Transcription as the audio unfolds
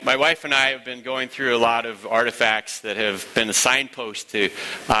My wife and I have been going through a lot of artifacts that have been a signpost to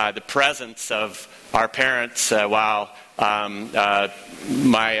the presence of our parents while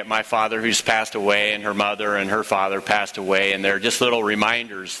my father, who's passed away, and her mother and her father passed away, and they're just little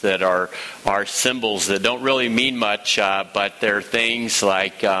reminders that are symbols that don't really mean much, but they're things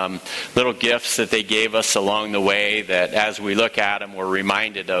like little gifts that they gave us along the way that, as we look at them, we're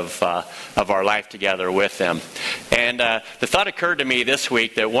reminded of our life together with them. And the thought occurred to me this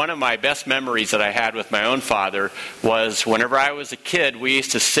week that one of my best memories that I had with my own father was whenever I was a kid, we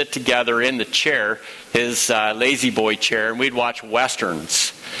used to sit together in the chair, his lazy boy chair, and we'd watch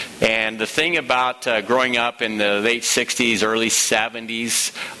Westerns. And the thing about growing up in the late 60s, early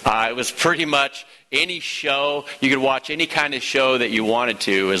 70s, it was pretty much any show, you could watch any kind of show that you wanted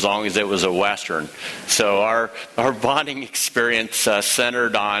to as long as it was a Western. So our bonding experience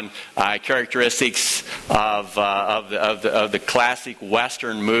centered on characteristics of the classic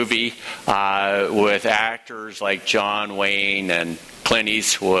Western movie with actors like John Wayne and Clint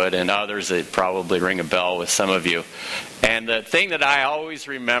Eastwood and others that probably ring a bell with some of you. And the thing that I always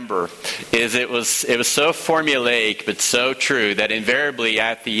remember is it was so formulaic but so true that invariably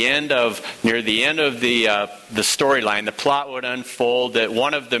near the end of the storyline, the plot would unfold that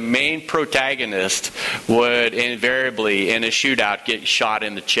one of the main protagonists would invariably in a shootout get shot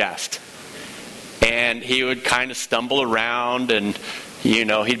in the chest. And he would kind of stumble around and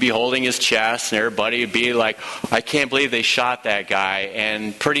he'd be holding his chest, and everybody would be like, I can't believe they shot that guy.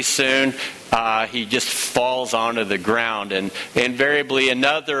 And pretty soon, he just falls onto the ground. And invariably,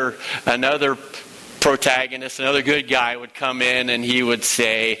 another protagonist, another good guy would come in, and he would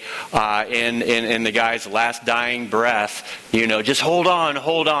say, in the guy's last dying breath, just hold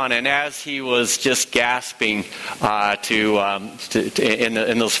on. And as he was just gasping in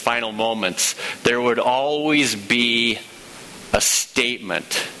those final moments, there would always be a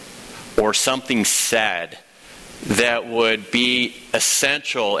statement or something said that would be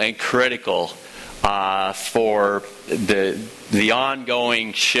essential and critical for the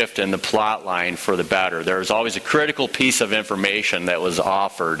ongoing shift in the plot line for the better. There was always a critical piece of information that was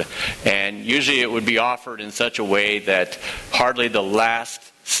offered, and usually it would be offered in such a way that hardly the last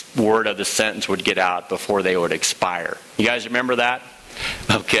word of the sentence would get out before they would expire. You guys remember that?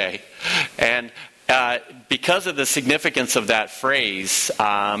 Okay. And because of the significance of that phrase,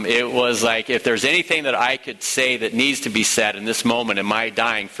 it was like, if there's anything that I could say that needs to be said in this moment in my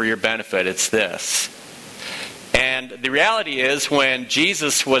dying for your benefit, it's this. And the reality is, when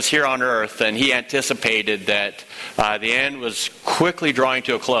Jesus was here on earth and he anticipated that the end was quickly drawing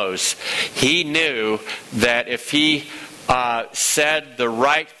to a close, he knew that if he said the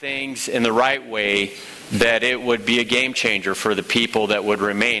right things in the right way, that it would be a game changer for the people that would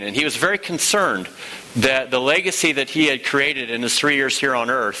remain. And he was very concerned that the legacy that he had created in his 3 years here on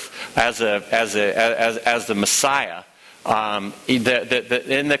earth as the Messiah,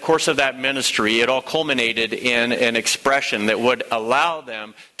 in the course of that ministry, it all culminated in an expression that would allow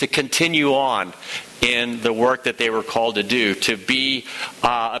them to continue on in the work that they were called to do, to be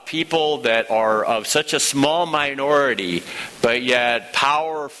a people that are of such a small minority, but yet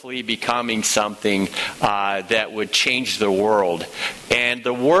powerfully becoming something that would change the world. And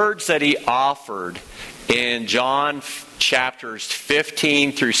the words that he offered in John chapters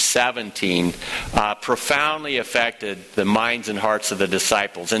 15 through 17 profoundly affected the minds and hearts of the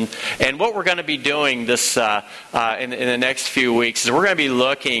disciples. And what we're going to be doing this in the next few weeks is we're going to be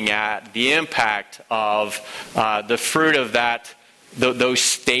looking at the impact of the fruit of those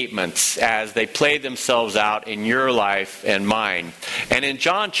statements as they played themselves out in your life and mine. And in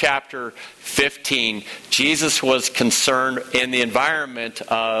John chapter 15, Jesus was concerned in the environment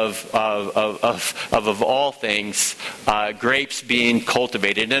of all things, grapes being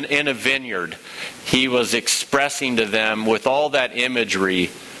cultivated in a vineyard. He was expressing to them with all that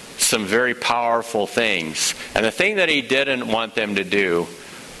imagery some very powerful things. And the thing that he didn't want them to do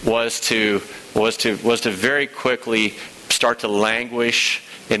was to very quickly start to languish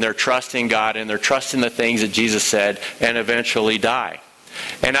in their trust in God and their trust in the things that Jesus said, and eventually die.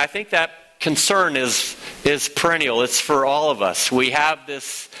 And I think that concern is perennial. It's for all of us. We have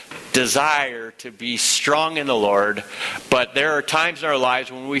this desire to be strong in the Lord, but there are times in our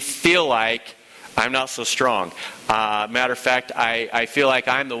lives when we feel like I'm not so strong. Matter of fact, I feel like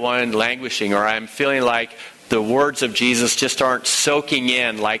I'm the one languishing, or I'm feeling like the words of Jesus just aren't soaking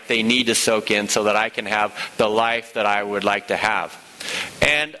in like they need to soak in so that I can have the life that I would like to have.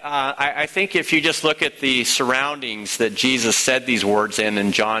 And I think if you just look at the surroundings that Jesus said these words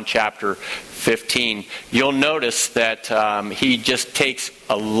in John chapter 15, you'll notice that he just takes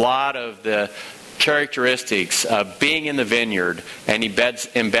a lot of the characteristics of being in the vineyard, and he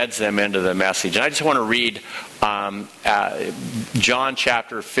embeds them into the message. And I just want to read John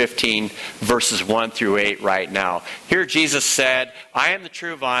chapter 15, verses 1 through 8 right now. Here Jesus said, "I am the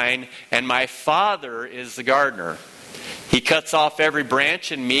true vine, and my Father is the gardener. He cuts off every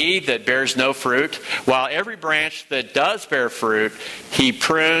branch in me that bears no fruit, while every branch that does bear fruit, he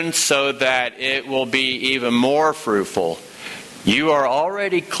prunes so that it will be even more fruitful. You are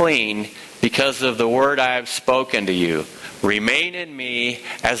already clean because of the word I have spoken to you. Remain in me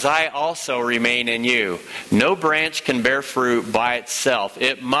as I also remain in you. No branch can bear fruit by itself.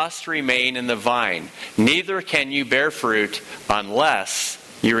 It must remain in the vine. Neither can you bear fruit unless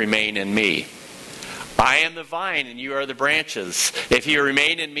you remain in me. I am the vine and you are the branches. If you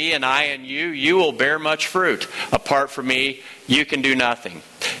remain in me and I in you, you will bear much fruit. Apart from me, you can do nothing.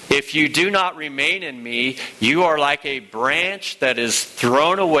 If you do not remain in me, you are like a branch that is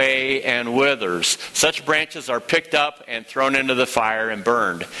thrown away and withers. Such branches are picked up and thrown into the fire and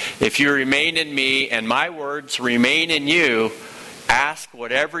burned. If you remain in me and my words remain in you, ask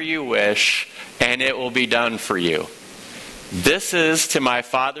whatever you wish and it will be done for you. This is to my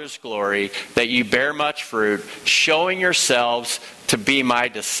Father's glory, that you bear much fruit, showing yourselves to be my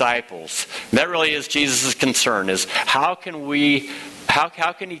disciples." And that really is Jesus' concern, is how can he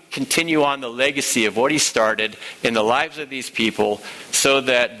continue on the legacy of what he started in the lives of these people so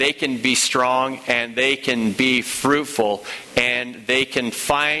that they can be strong and they can be fruitful and they can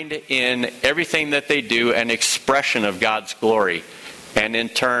find in everything that they do an expression of God's glory. And in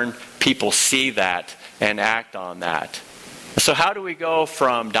turn, people see that and act on that. So how do we go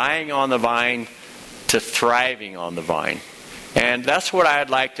from dying on the vine to thriving on the vine? And that's what I'd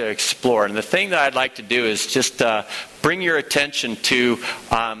like to explore. And the thing that I'd like to do is just bring your attention to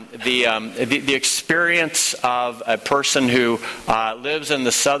the experience of a person who lives in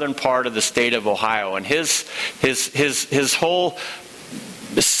the southern part of the state of Ohio. And his whole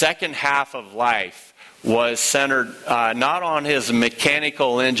second half of life was centered not on his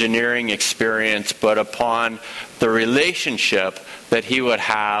mechanical engineering experience, but upon the relationship that he would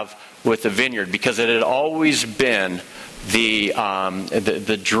have with the vineyard, because it had always been the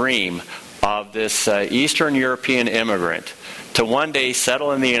dream of this Eastern European immigrant to one day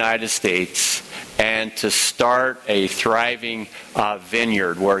settle in the United States and to start a thriving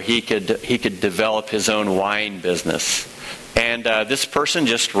vineyard where he could develop his own wine business. And this person,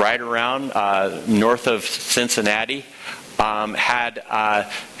 just right around north of Cincinnati, had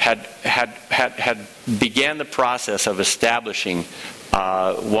began the process of establishing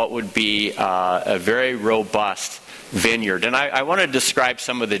what would be a very robust vineyard. And I want to describe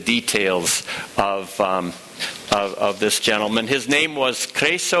some of the details of this gentleman. His name was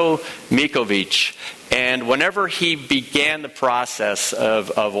Kreso Mikovic. And whenever he began the process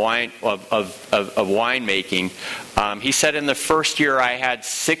of winemaking, he said, in the first year I had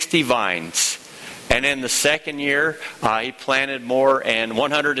 60 vines. And in the second year, he planted more, and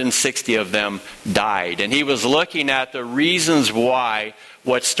 160 of them died. And he was looking at the reasons why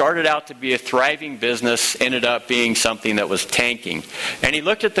what started out to be a thriving business ended up being something that was tanking. And he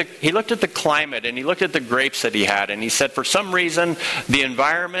looked at the climate, and he looked at the grapes that he had, and he said, for some reason, the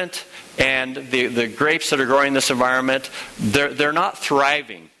environment and the grapes that are growing in this environment, they're not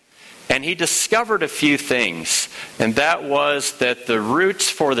thriving. And he discovered a few things, and that was that the roots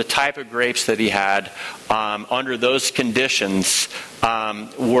for the type of grapes that he had under those conditions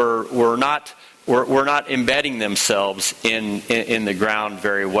were not embedding themselves in the ground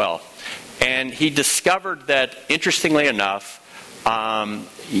very well. And he discovered that, interestingly enough,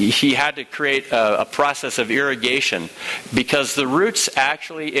 he had to create a process of irrigation, because the roots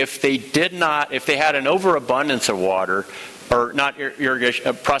actually, if they had an overabundance of water, or not irrigation,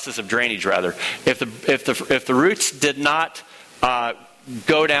 a process of drainage rather, if the roots did not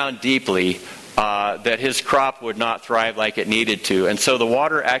go down deeply, that his crop would not thrive like it needed to. And so the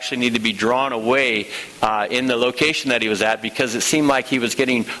water actually needed to be drawn away in the location that he was at, because it seemed like he was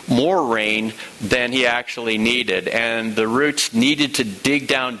getting more rain than he actually needed. And the roots needed to dig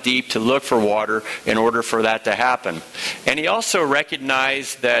down deep to look for water in order for that to happen. And he also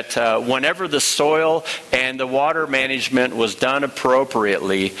recognized that whenever the soil and the water management was done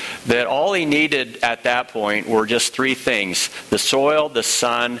appropriately, that all he needed at that point were just three things: the soil, the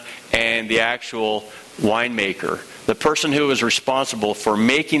sun, and the actual winemaker, the person who was responsible for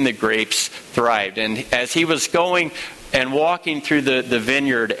making the grapes thrive. And as he was going and walking through the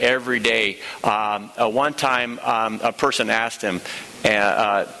vineyard every day, one time a person asked him,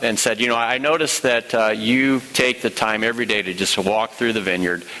 and said, I noticed that you take the time every day to just walk through the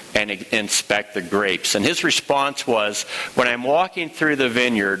vineyard and inspect the grapes. And his response was, when I'm walking through the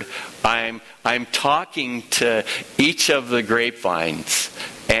vineyard, I'm talking to each of the grapevines,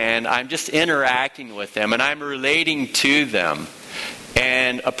 and I'm just interacting with them, and I'm relating to them.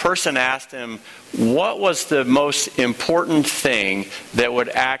 And a person asked him, what was the most important thing that would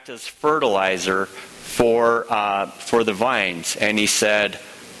act as fertilizer for the vines? And he said,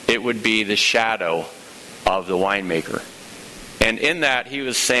 it would be the shadow of the winemaker. And in that, he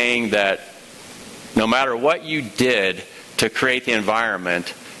was saying that no matter what you did to create the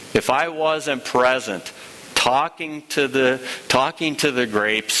environment, if I wasn't present, talking to the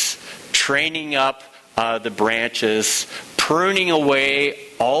grapes, training up the branches, pruning away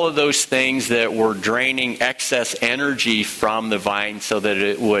all of those things that were draining excess energy from the vine so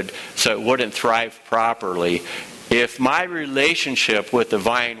it wouldn't thrive properly. If my relationship with the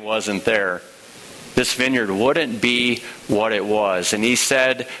vine wasn't there, this vineyard wouldn't be what it was. And he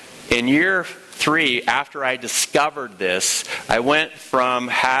said, in year 3, after I discovered this, I went from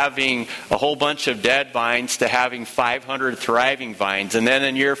having a whole bunch of dead vines to having 500 thriving vines. And then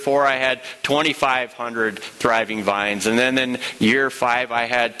in year 4, I had 2,500 thriving vines. And then in year 5, I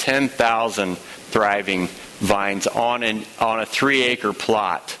had 10,000 thriving vines on a 3-acre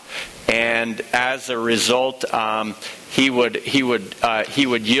plot. And as a result, he would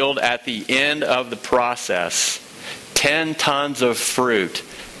yield at the end of the process 10 tons of fruit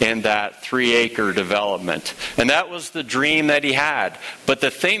in that 3-acre development. And that was the dream that he had. But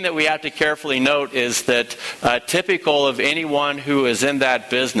the thing that we have to carefully note is that typical of anyone who is in that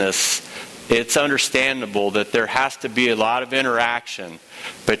business, it's understandable that there has to be a lot of interaction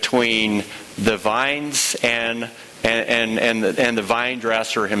between the vines and the vine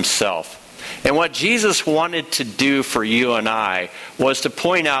dresser himself. And what Jesus wanted to do for you and I was to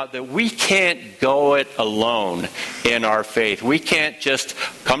point out that we can't go it alone in our faith. We can't just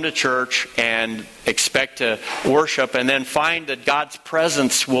come to church and expect to worship and then find that God's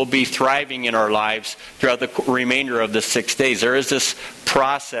presence will be thriving in our lives throughout the remainder of the 6 days. There is this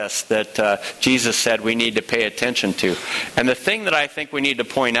process that Jesus said we need to pay attention to. And the thing that I think we need to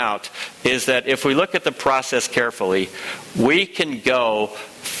point out is that if we look at the process carefully, we can go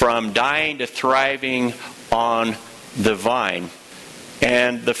from dying to thriving on the vine.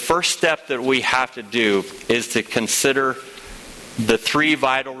 And the first step that we have to do is to consider the 3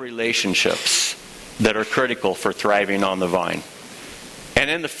 vital relationships that are critical for thriving on the vine. And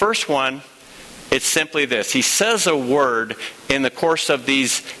in the first one, it's simply this. He says a word in the course of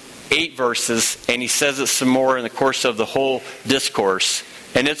these 8 verses, and he says it some more in the course of the whole discourse.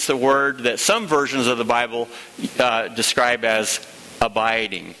 And it's the word that some versions of the Bible describe as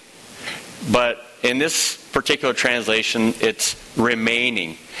abiding. But in this particular translation, it's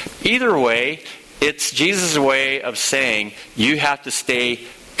remaining. Either way, it's Jesus' way of saying you have to stay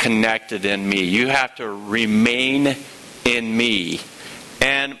connected in me. You have to remain in me.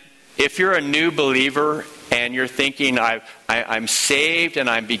 And if you're a new believer and you're thinking, I'm saved and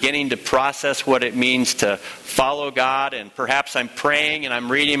I'm beginning to process what it means to follow God, and perhaps I'm praying and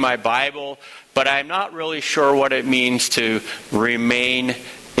I'm reading my Bible, but I'm not really sure what it means to remain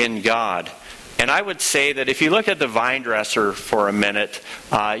in God. And I would say that if you look at the vine dresser for a minute,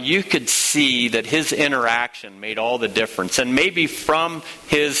 you could see that his interaction made all the difference. And maybe from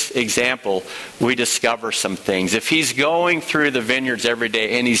his example, we discover some things. If he's going through the vineyards every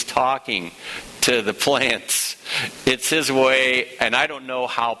day and he's talking to the plants, it's his way, and I don't know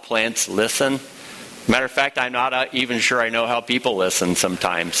how plants listen. Matter of fact, I'm not even sure I know how people listen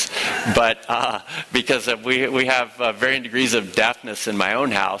sometimes. But because we have varying degrees of deafness in my own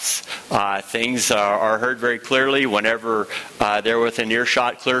house, things are heard very clearly whenever they're within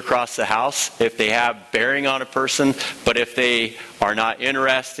earshot clear across the house, if they have bearing on a person. But if they are not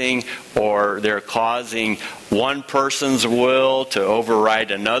interesting, or they're causing one person's will to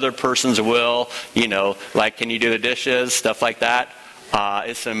override another person's will, like can you do the dishes, stuff like that.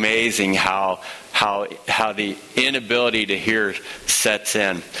 It's amazing how the inability to hear sets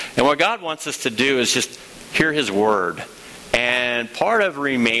in. And what God wants us to do is just hear His Word. And part of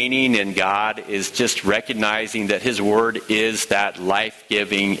remaining in God is just recognizing that His Word is that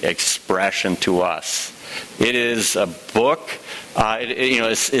life-giving expression to us. It is a book.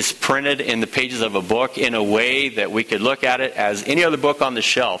 It's printed in the pages of a book in a way that we could look at it as any other book on the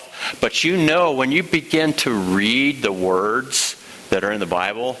shelf. But when you begin to read the words that are in the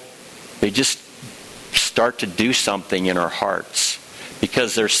Bible, they just start to do something in our hearts.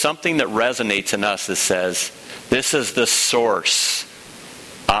 Because there's something that resonates in us that says, this is the source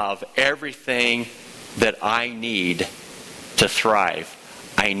of everything that I need to thrive.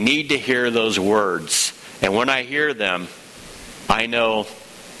 I need to hear those words. And when I hear them, I know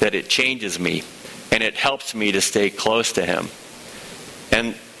that it changes me and it helps me to stay close to Him.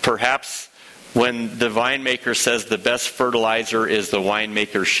 And perhaps when the winemaker says the best fertilizer is the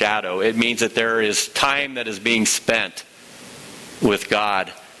winemaker's shadow, it means that there is time that is being spent with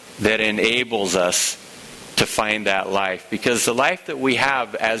God that enables us to find that life. Because the life that we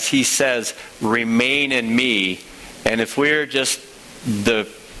have, as He says, remain in me. And if we're just the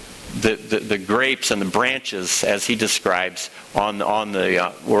grapes and the branches, as He describes,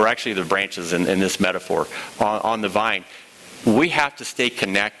 we're actually the branches in this metaphor, on the vine, we have to stay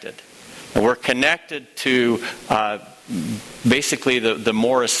connected. And we're connected to basically the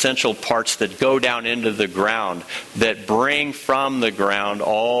more essential parts that go down into the ground, that bring from the ground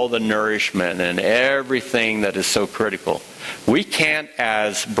all the nourishment and everything that is so critical. We can't,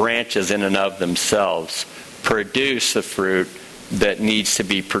 as branches in and of themselves, produce the fruit that needs to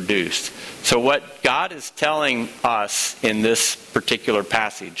be produced. So what God is telling us in this particular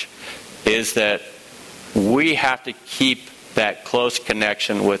passage is that we have to keep that close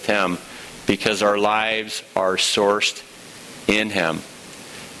connection with Him, because our lives are sourced in Him.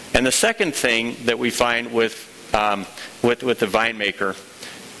 And the second thing that we find with the winemaker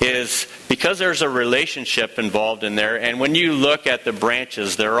is because there's a relationship involved in there, and when you look at the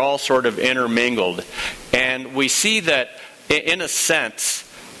branches, they're all sort of intermingled. And we see that, in a sense,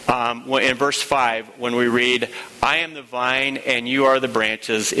 in verse 5, when we read, I am the vine and you are the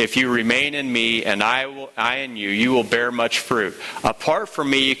branches. If you remain in me and I in you, you will bear much fruit. Apart from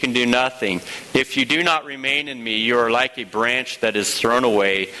me, you can do nothing. If you do not remain in me, you are like a branch that is thrown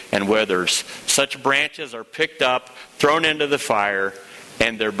away and withers. Such branches are picked up, thrown into the fire,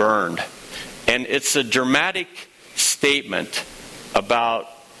 and they're burned. And it's a dramatic statement about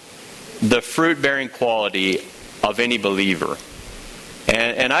the fruit-bearing quality of any believer.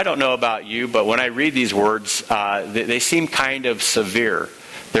 And I don't know about you, but when I read these words, they seem kind of severe.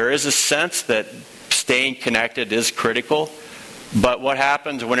 There is a sense that staying connected is critical, but what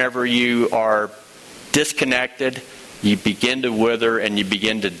happens whenever you are disconnected, you begin to wither and you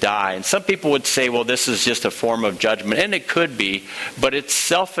begin to die. And some people would say, well, this is just a form of judgment, and it could be, but it's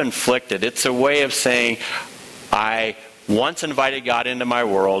self-inflicted. It's a way of saying, I once invited God into my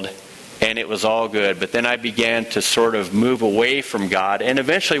world, and it was all good. But then I began to sort of move away from God. And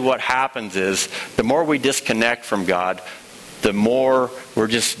eventually what happens is, the more we disconnect from God, the more we're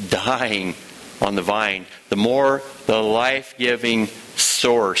just dying on the vine. The more the life-giving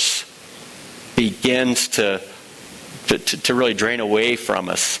source begins to really drain away from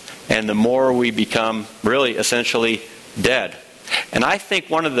us. And the more we become really essentially dead. And I think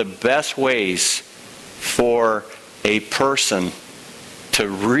one of the best ways for a person to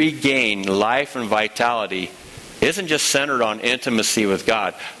regain life and vitality isn't just centered on intimacy with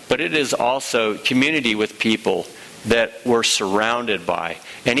God, but it is also community with people that we're surrounded by.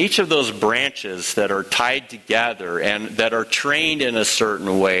 And each of those branches that are tied together and that are trained in a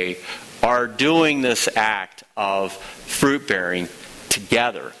certain way are doing this act of fruit bearing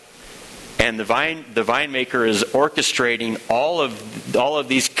together. And the winemaker is orchestrating all of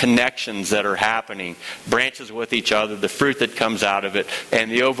these connections that are happening, branches with each other, the fruit that comes out of it, and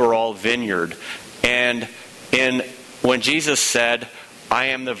the overall vineyard. And when Jesus said, I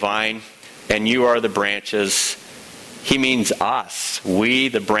am the vine and you are the branches, He means us. We,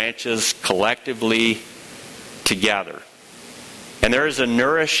 the branches, collectively together. And there is a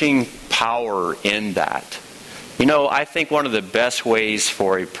nourishing power in that. You know, I think one of the best ways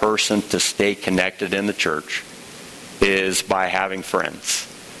for a person to stay connected in the church is by having friends.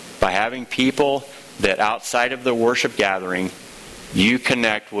 By having people that outside of the worship gathering you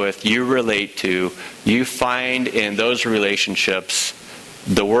connect with, you relate to, you find in those relationships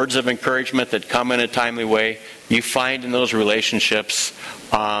the words of encouragement that come in a timely way. You find in those relationships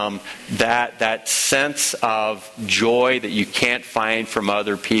that sense of joy that you can't find from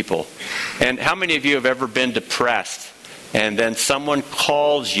other people. And how many of you have ever been depressed and then someone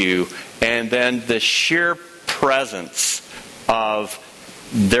calls you and then the sheer presence of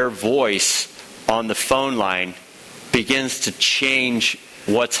their voice on the phone line begins to change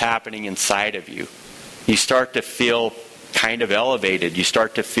what's happening inside of you? You start to feel kind of elevated. You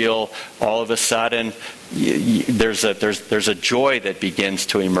start to feel all of a sudden there's a joy that begins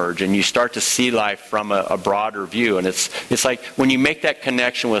to emerge, and you start to see life from a broader view. And it's like when you make that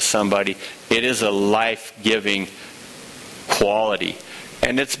connection with somebody, it is a life-giving quality.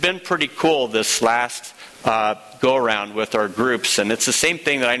 And it's been pretty cool this last go around with our groups, and it's the same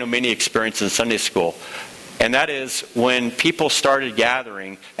thing that I know many experience in Sunday school. And that is when people started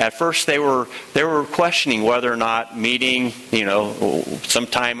gathering, at first they were questioning whether or not meeting,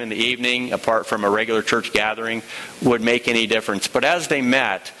 sometime in the evening, apart from a regular church gathering, would make any difference. But as they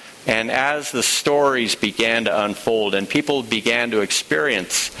met, and as the stories began to unfold and people began to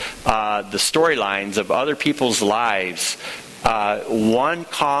experience the storylines of other people's lives, one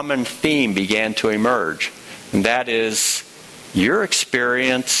common theme began to emerge. And that is, your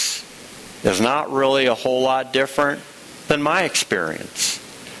experience is not really a whole lot different than my experience.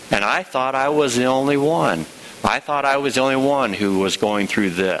 And I thought I was the only one. I thought I was the only one who was going through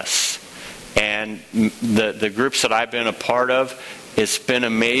this. And the groups that I've been a part of, it's been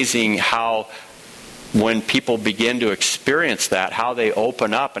amazing how when people begin to experience that, how they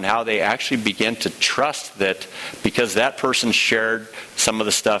open up and how they actually begin to trust that because that person shared some of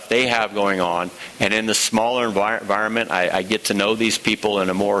the stuff they have going on. And in the smaller environment, I get to know these people in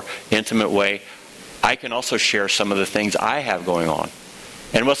a more intimate way. I can also share some of the things I have going on.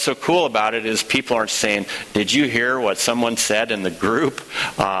 And what's so cool about it is people aren't saying, did you hear what someone said in the group?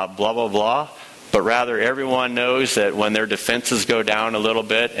 Blah, blah, blah. But rather, everyone knows that when their defenses go down a little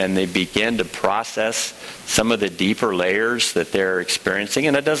bit and they begin to process some of the deeper layers that they're experiencing,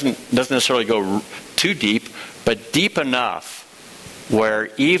 and it doesn't necessarily go too deep, but deep enough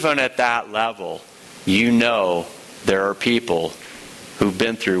where even at that level, there are people who've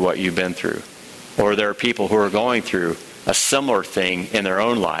been through what you've been through. Or there are people who are going through a similar thing in their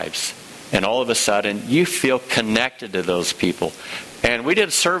own lives. And all of a sudden, you feel connected to those people. And we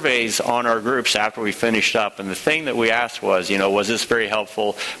did surveys on our groups after we finished up. And the thing that we asked was, was this very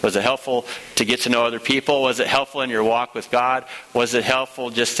helpful? Was it helpful to get to know other people? Was it helpful in your walk with God? Was it helpful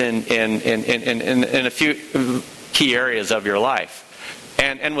just in a few key areas of your life?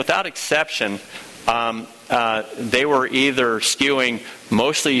 And without exception, they were either skewing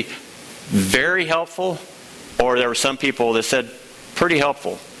mostly very helpful, or there were some people that said pretty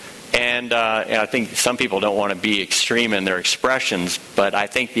helpful. And I think some people don't want to be extreme in their expressions, but I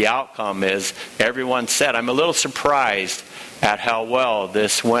think the outcome is everyone said, I'm a little surprised at how well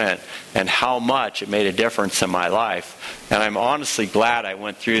this went and how much it made a difference in my life. And I'm honestly glad I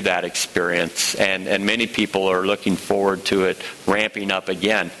went through that experience, and many people are looking forward to it ramping up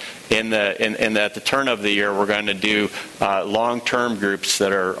again. At the turn of the year, we're going to do long-term groups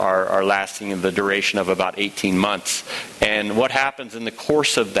that are lasting in the duration of about 18 months. And what happens in the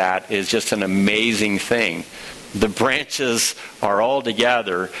course of that is just an amazing thing. The branches are all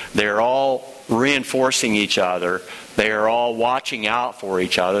together. They're all reinforcing each other. They are all watching out for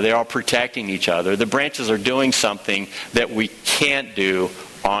each other. They're all protecting each other. The branches are doing something that we can't do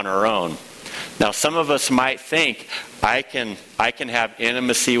on our own. Now, some of us might think, I can have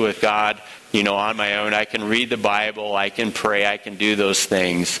intimacy with God, on my own. I can read the Bible. I can pray. I can do those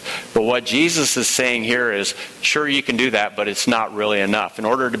things. But what Jesus is saying here is, sure, you can do that, but it's not really enough. In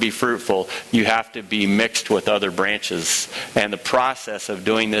order to be fruitful, you have to be mixed with other branches. And the process of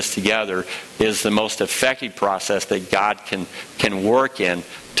doing this together is the most effective process that God can work in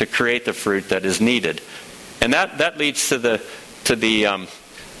to create the fruit that is needed. And that leads to the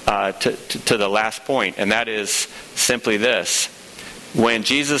last point, and that is simply this. When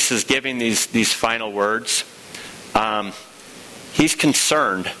Jesus is giving these final words, he's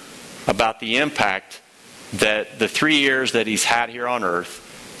concerned about the impact that the 3 years that he's had here on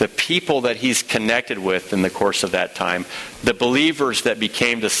earth, the people that he's connected with in the course of that time, the believers that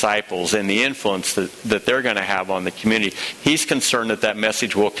became disciples, and the influence that they're going to have on the community. He's concerned that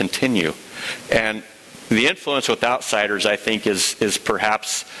message will continue. And the influence with outsiders, I think, is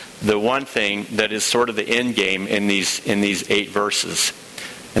perhaps the one thing that is sort of the end game in these 8 verses.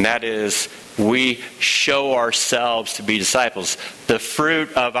 And that is, we show ourselves to be disciples. The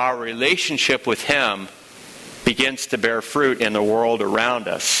fruit of our relationship with Him begins to bear fruit in the world around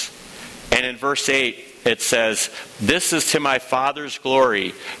us. And in verse 8, it says, "This is to my Father's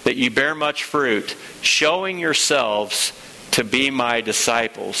glory, that you bear much fruit, showing yourselves to be my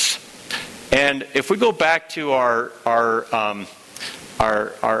disciples." And if we go back to our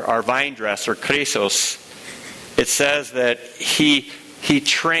vine dresser, Chrysos, it says that he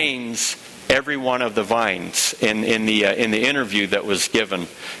trains every one of the vines in the interview that was given.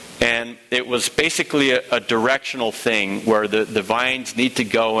 And it was basically a directional thing where the vines need to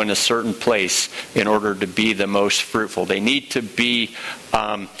go in a certain place in order to be the most fruitful. They need to be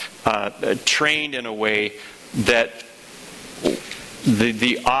trained in a way that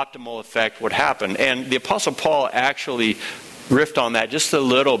the optimal effect would happen. And the Apostle Paul actually riffed on that just a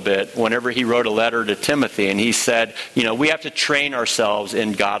little bit whenever he wrote a letter to Timothy. And he said, we have to train ourselves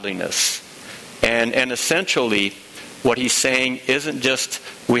in godliness. And essentially, what he's saying isn't just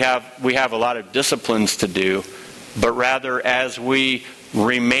we have a lot of disciplines to do, but rather as we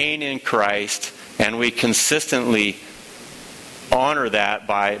remain in Christ and we consistently honor that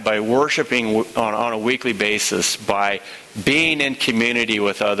by worshiping on a weekly basis, by being in community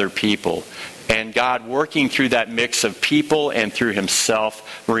with other people, and God working through that mix of people and through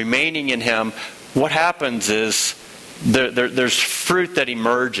himself, remaining in him, what happens is there's fruit that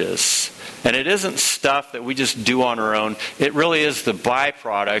emerges. And it isn't stuff that we just do on our own. It really is the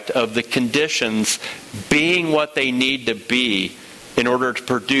byproduct of the conditions being what they need to be in order to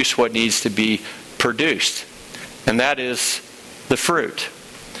produce what needs to be produced. And that is the fruit.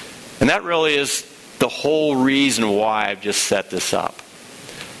 And that really is the whole reason why I've just set this up.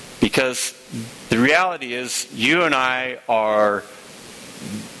 Because the reality is you and I are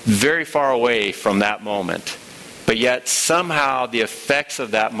very far away from that moment. But yet somehow the effects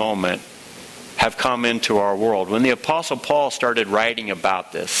of that moment have come into our world. When the Apostle Paul started writing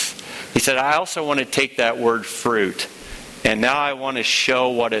about this, he said, I also want to take that word fruit, and now I want to show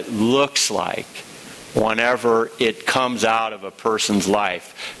what it looks like whenever it comes out of a person's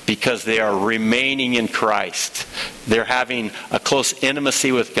life, because they are remaining in Christ. They're having a close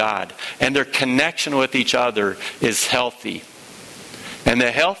intimacy with God, and their connection with each other is healthy. And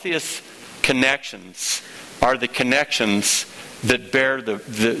the healthiest connections are the connections that bear the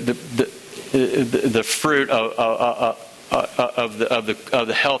fruit of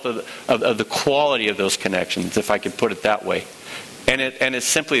the health of the quality of those connections, if I could put it that way. And it's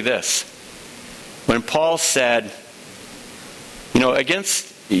simply this. When Paul said,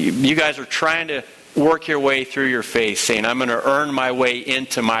 you guys are trying to work your way through your faith, saying, I'm going to earn my way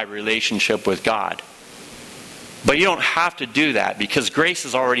into my relationship with God. But you don't have to do that, because grace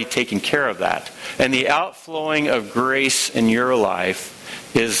has already taken care of that. And the outflowing of grace in your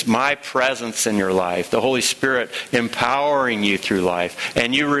life is my presence in your life, the Holy Spirit empowering you through life,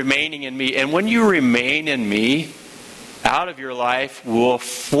 and you remaining in me. And when you remain in me, out of your life will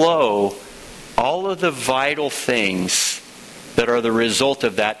flow all of the vital things that are the result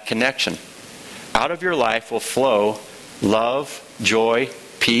of that connection. Out of your life will flow love, joy,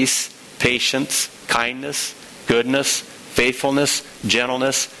 peace, patience, kindness, goodness, faithfulness,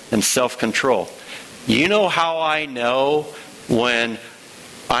 gentleness, and self-control. You know how I know when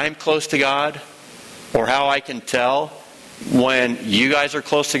I'm close to God, or how I can tell when you guys are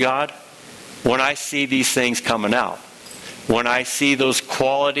close to God? When I see these things coming out. When I see those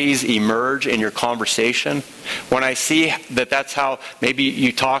qualities emerge in your conversation. When I see that that's how maybe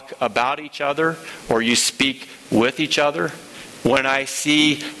you talk about each other, or you speak with each other. When I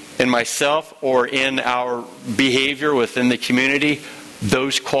see in myself or in our behavior within the community,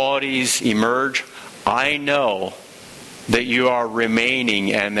 those qualities emerge, I know that you are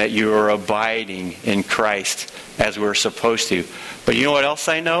remaining and that you are abiding in Christ as we're supposed to. But you know what else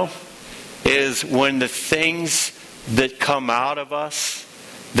I know? Is when the things that come out of us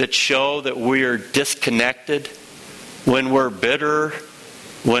that show that we are disconnected, when we're bitter,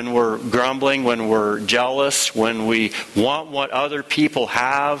 when we're grumbling, when we're jealous, when we want what other people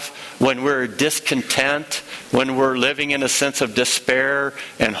have, when we're discontent, when we're living in a sense of despair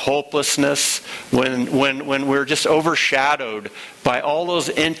and hopelessness, when we're just overshadowed by all those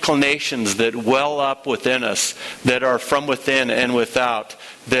inclinations that well up within us, that are from within and without,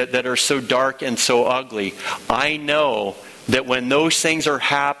 that are so dark and so ugly, I know that when those things are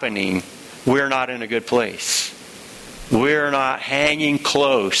happening, we're not in a good place. We're not hanging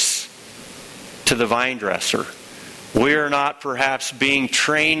close to the vine dresser. We're not perhaps being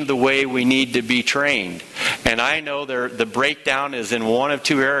trained the way we need to be trained. And I know the breakdown is in one of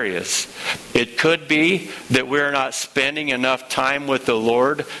two areas. It could be that we're not spending enough time with the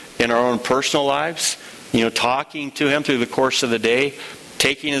Lord in our own personal lives, talking to Him through the course of the day,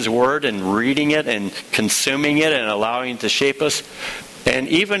 taking His Word and reading it and consuming it and allowing it to shape us. And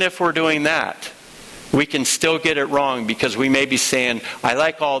even if we're doing that, we can still get it wrong, because we may be saying, I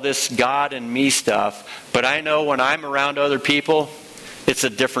like all this God and me stuff, but I know when I'm around other people, it's a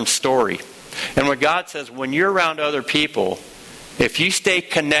different story. And when God says, when you're around other people, if you stay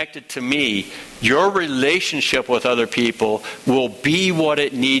connected to me, your relationship with other people will be what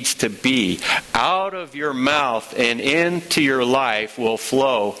it needs to be. Out of your mouth and into your life will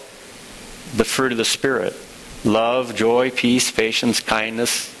flow the fruit of the Spirit. Love, joy, peace, patience,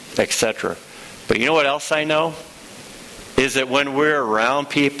 kindness, etc. But you know what else I know? Is that when we're around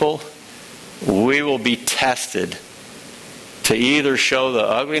people, we will be tested to either show the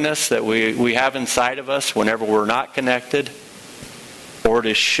ugliness that we have inside of us whenever we're not connected, or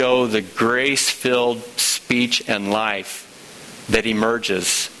to show the grace-filled speech and life that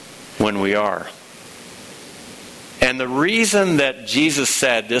emerges when we are. And the reason that Jesus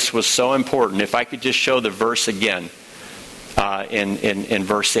said this was so important, if I could just show the verse again, in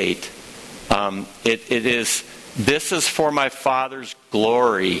verse 8. It is, "This is for my Father's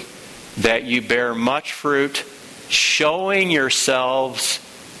glory, that you bear much fruit, showing yourselves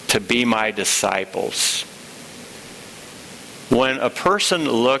to be my disciples." When a person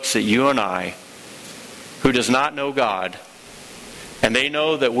looks at you and I, who does not know God, and they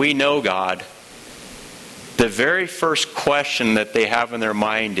know that we know God, the very first question that they have in their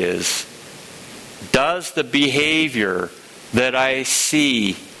mind is, does the behavior that I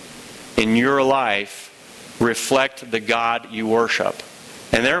see in your life reflect the God you worship?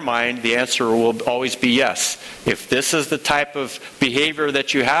 In their mind, the answer will always be yes. If this is the type of behavior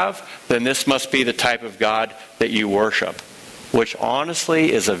that you have, then this must be the type of God that you worship. Which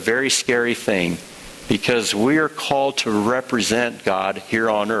honestly is a very scary thing, because we are called to represent God here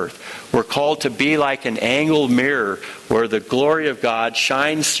on earth. We're called to be like an angled mirror where the glory of God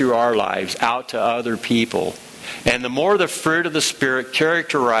shines through our lives out to other people. And the more the fruit of the Spirit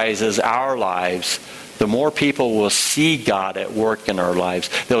characterizes our lives, the more people will see God at work in our lives.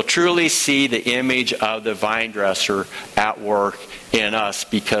 They'll truly see the image of the vine dresser at work in us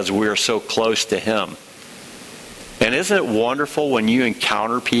because we're so close to Him. And isn't it wonderful when you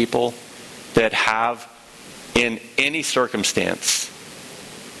encounter people that have, in any circumstances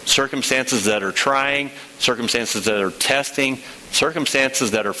that are trying, circumstances that are testing,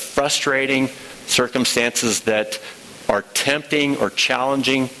 circumstances that are frustrating, circumstances that are tempting or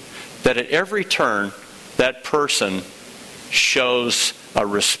challenging, that at every turn, that person shows a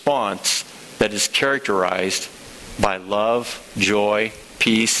response that is characterized by love, joy,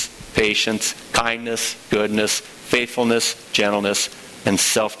 peace, patience, kindness, goodness, faithfulness, gentleness, and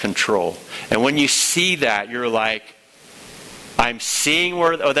self-control. And when you see that, you're like, I'm seeing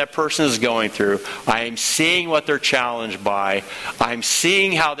what that person is going through. I'm seeing what they're challenged by. I'm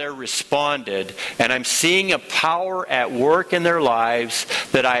seeing how they're responded. And I'm seeing a power at work in their lives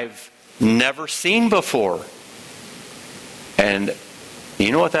that I've never seen before. And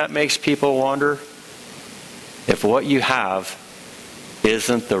you know what that makes people wonder? If what you have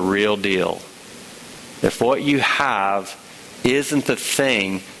isn't the real deal. If what you have isn't the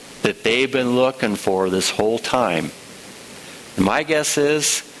thing that they've been looking for this whole time. And my guess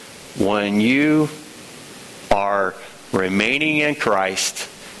is, when you are remaining in Christ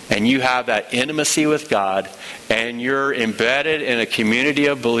and you have that intimacy with God and you're embedded in a community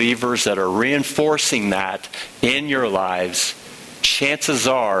of believers that are reinforcing that in your lives, chances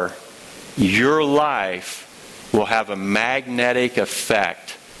are your life will have a magnetic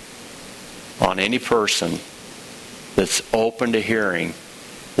effect on any person that's open to hearing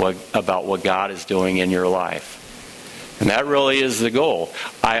about what God is doing in your life. And that really is the goal.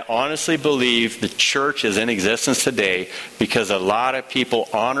 I honestly believe the church is in existence today because a lot of people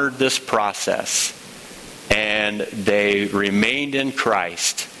honored this process and they remained in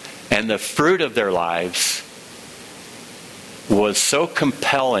Christ. And the fruit of their lives was so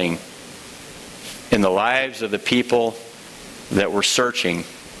compelling in the lives of the people that were searching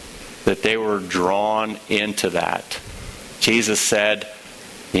that they were drawn into that. Jesus said,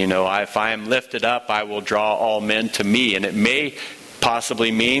 if I am lifted up, I will draw all men to me. And it may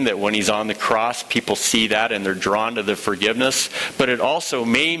possibly mean that when He's on the cross, people see that and they're drawn to the forgiveness. But it also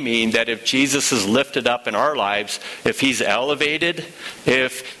may mean that if Jesus is lifted up in our lives, if He's elevated,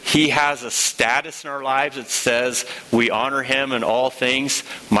 if He has a status in our lives that says we honor Him in all things,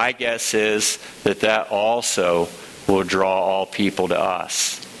 my guess is that also will draw all people to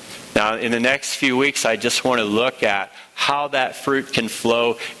us. Now, in the next few weeks, I just want to look at how that fruit can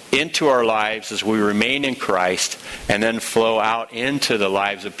flow into our lives as we remain in Christ and then flow out into the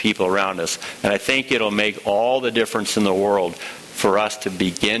lives of people around us. And I think it'll make all the difference in the world for us to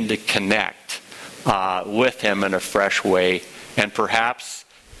begin to connect with Him in a fresh way. And perhaps,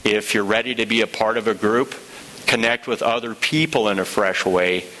 if you're ready to be a part of a group, connect with other people in a fresh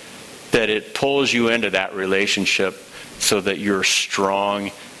way, that it pulls you into that relationship so that you're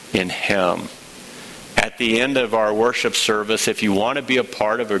strong in Him. At the end of our worship service, if you want to be a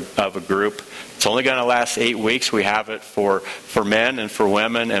part of a group, it's only going to last 8 weeks. We have it for men and for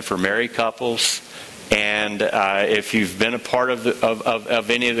women and for married couples. And if you've been a part of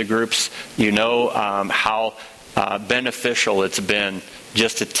any of the groups, you know how beneficial it's been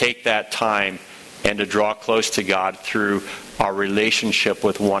just to take that time and to draw close to God through our relationship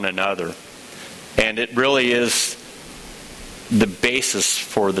with one another. And it really is the basis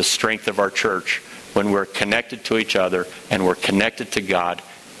for the strength of our church, when we're connected to each other and we're connected to God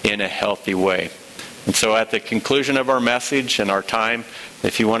in a healthy way. And so at the conclusion of our message and our time,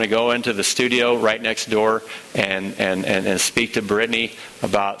 if you want to go into the studio right next door and speak to Brittany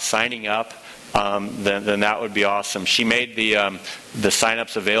about signing up, then that would be awesome. She made the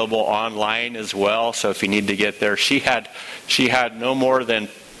sign-ups available online as well, so if you need to get there. She had no more than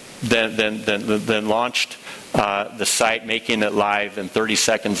launched the site, making it live, and 30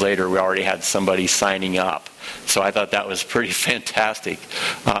 seconds later we already had somebody signing up. So I thought that was pretty fantastic.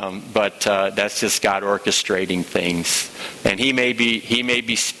 But that's just God orchestrating things. And He may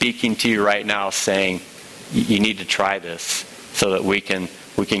be speaking to you right now, saying, "You need to try this, so that we can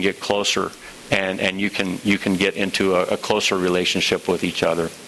get closer, and you can get into a closer relationship with each other."